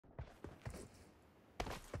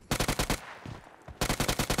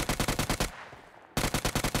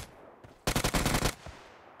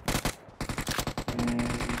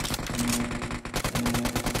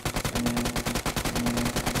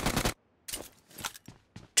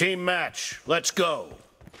Team match, let's go.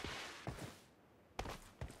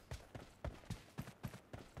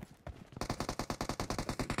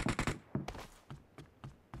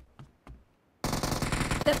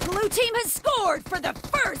 The blue team has scored for the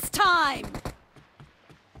first time!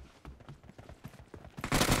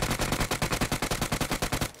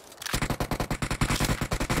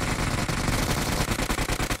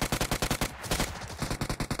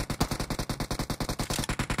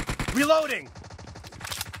 Reloading!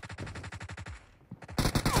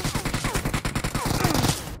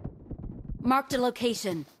 Marked a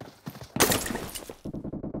location.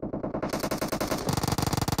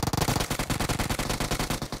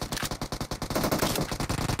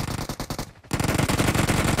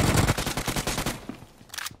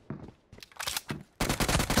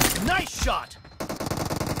 Nice shot!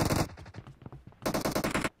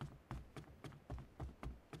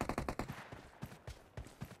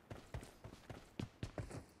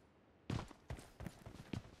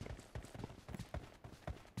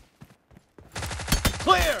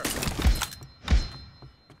 Clear!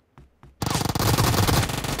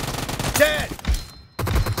 Dead!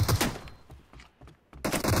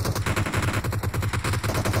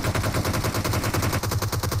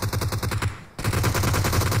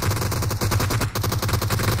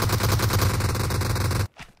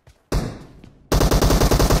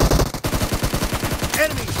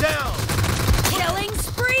 Enemy down! Killing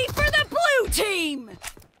spree for the blue team!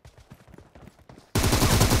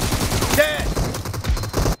 Dead!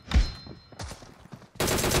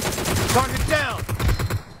 Target down!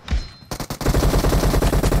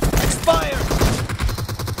 Expired!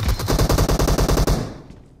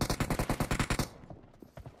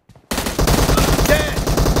 Dead!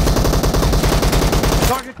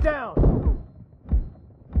 Target down!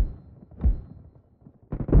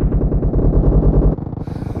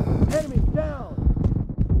 Enemy down!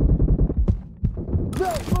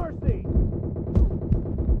 No mercy!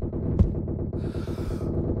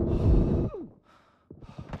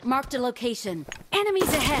 Marked a location.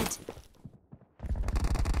 Enemies ahead!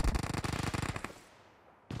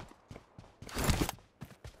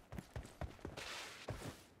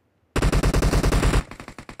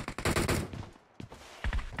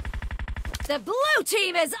 The blue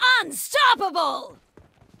team is unstoppable!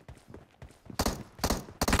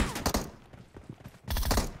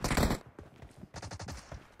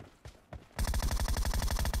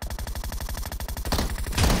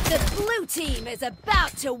 The blue team is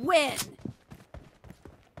about to win!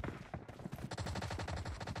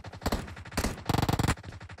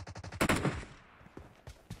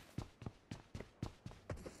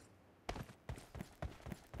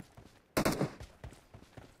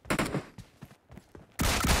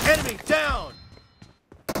 Enemy down!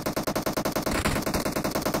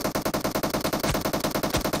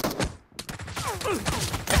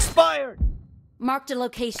 Expired! Marked a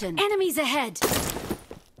location. Enemies ahead!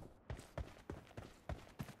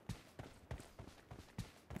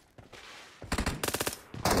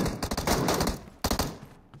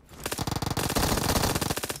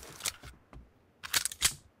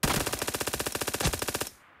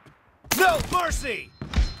 No mercy!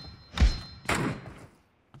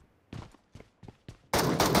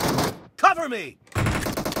 Cover me!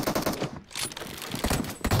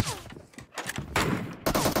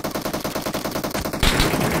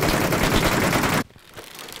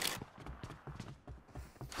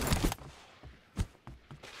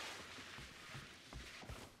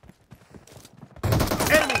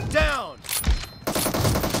 Enemy down!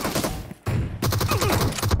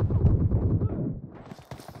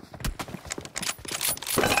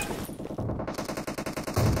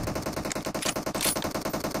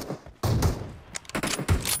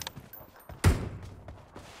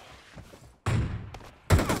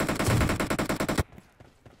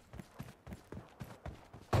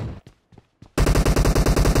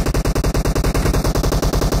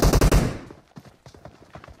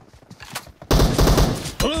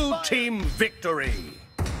 Blue team victory!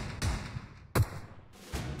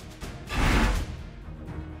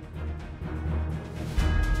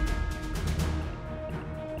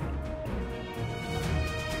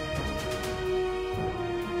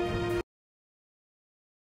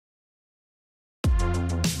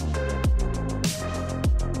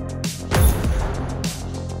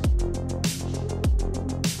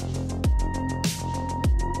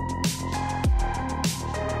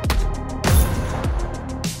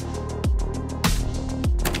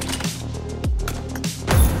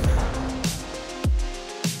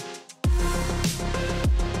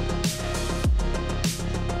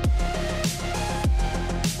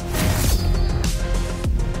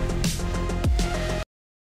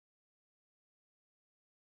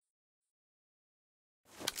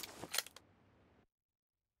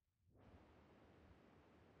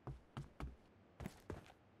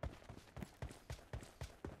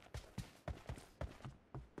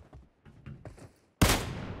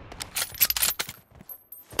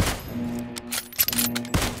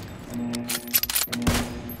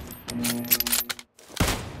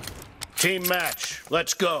 Team match.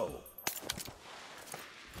 Let's go.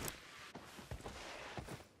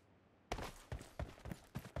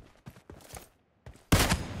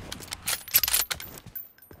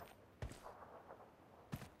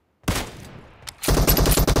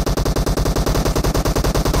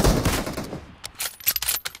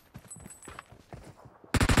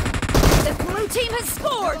 The blue team has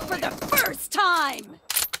scored for the first time!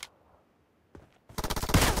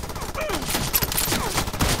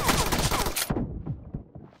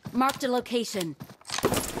 Marked a location.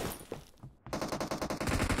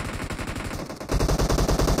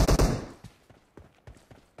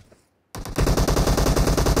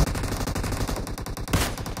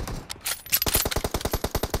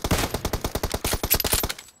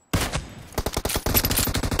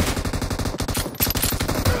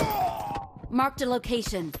 Marked a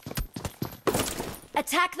location.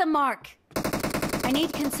 Attack the mark. I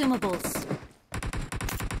need consumables.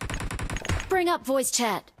 Bring up voice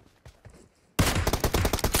chat.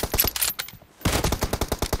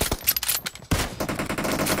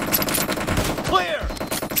 Clear!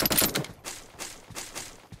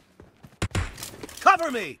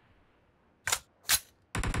 Cover me!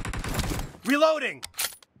 Reloading!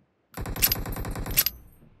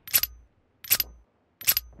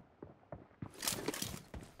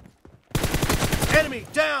 Enemy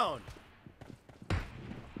down!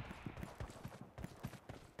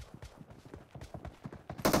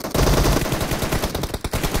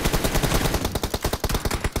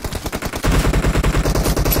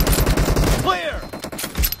 Clear!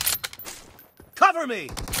 Cover me!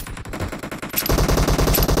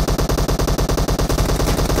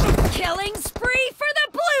 Killing spree for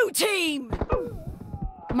the blue team!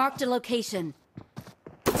 Marked a location.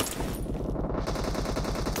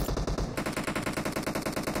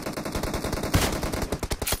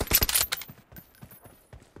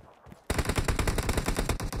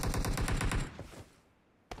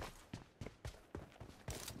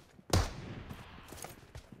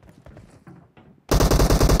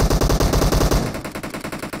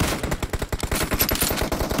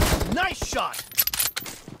 Nice shot!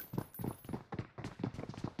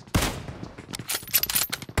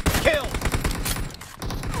 Kill!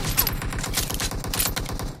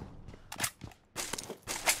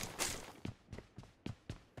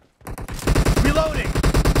 Reloading!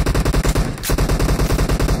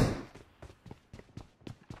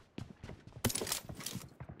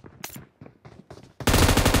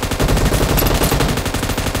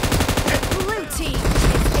 Blue team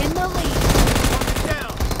is in the lead.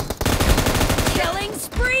 Down! Killing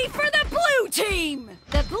spree for the blue team!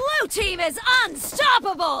 The blue team is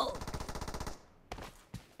unstoppable!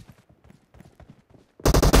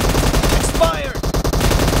 Expired!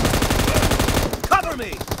 Cover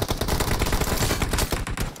me!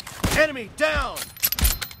 Enemy down!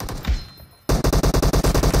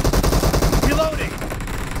 Reloading!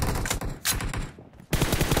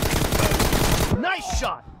 Nice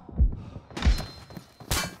shot!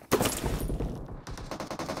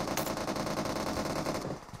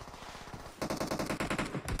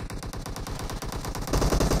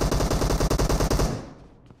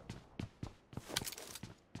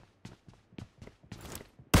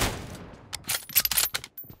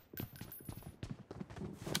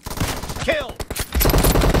 Kill!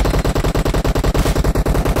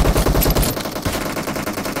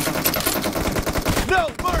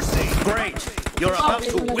 No mercy! Great! You're about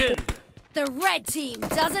to win! The red team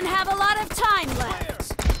doesn't have a lot of time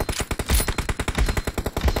left.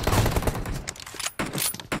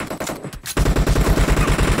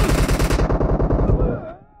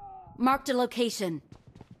 Marked a location.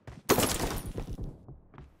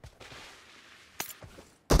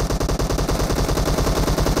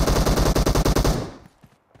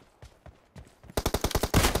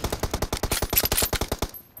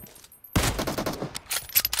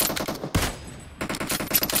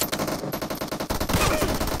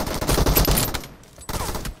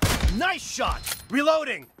 Nice shot!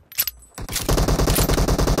 Reloading!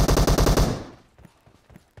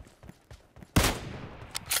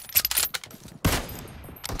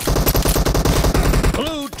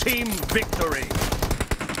 Blue team victory!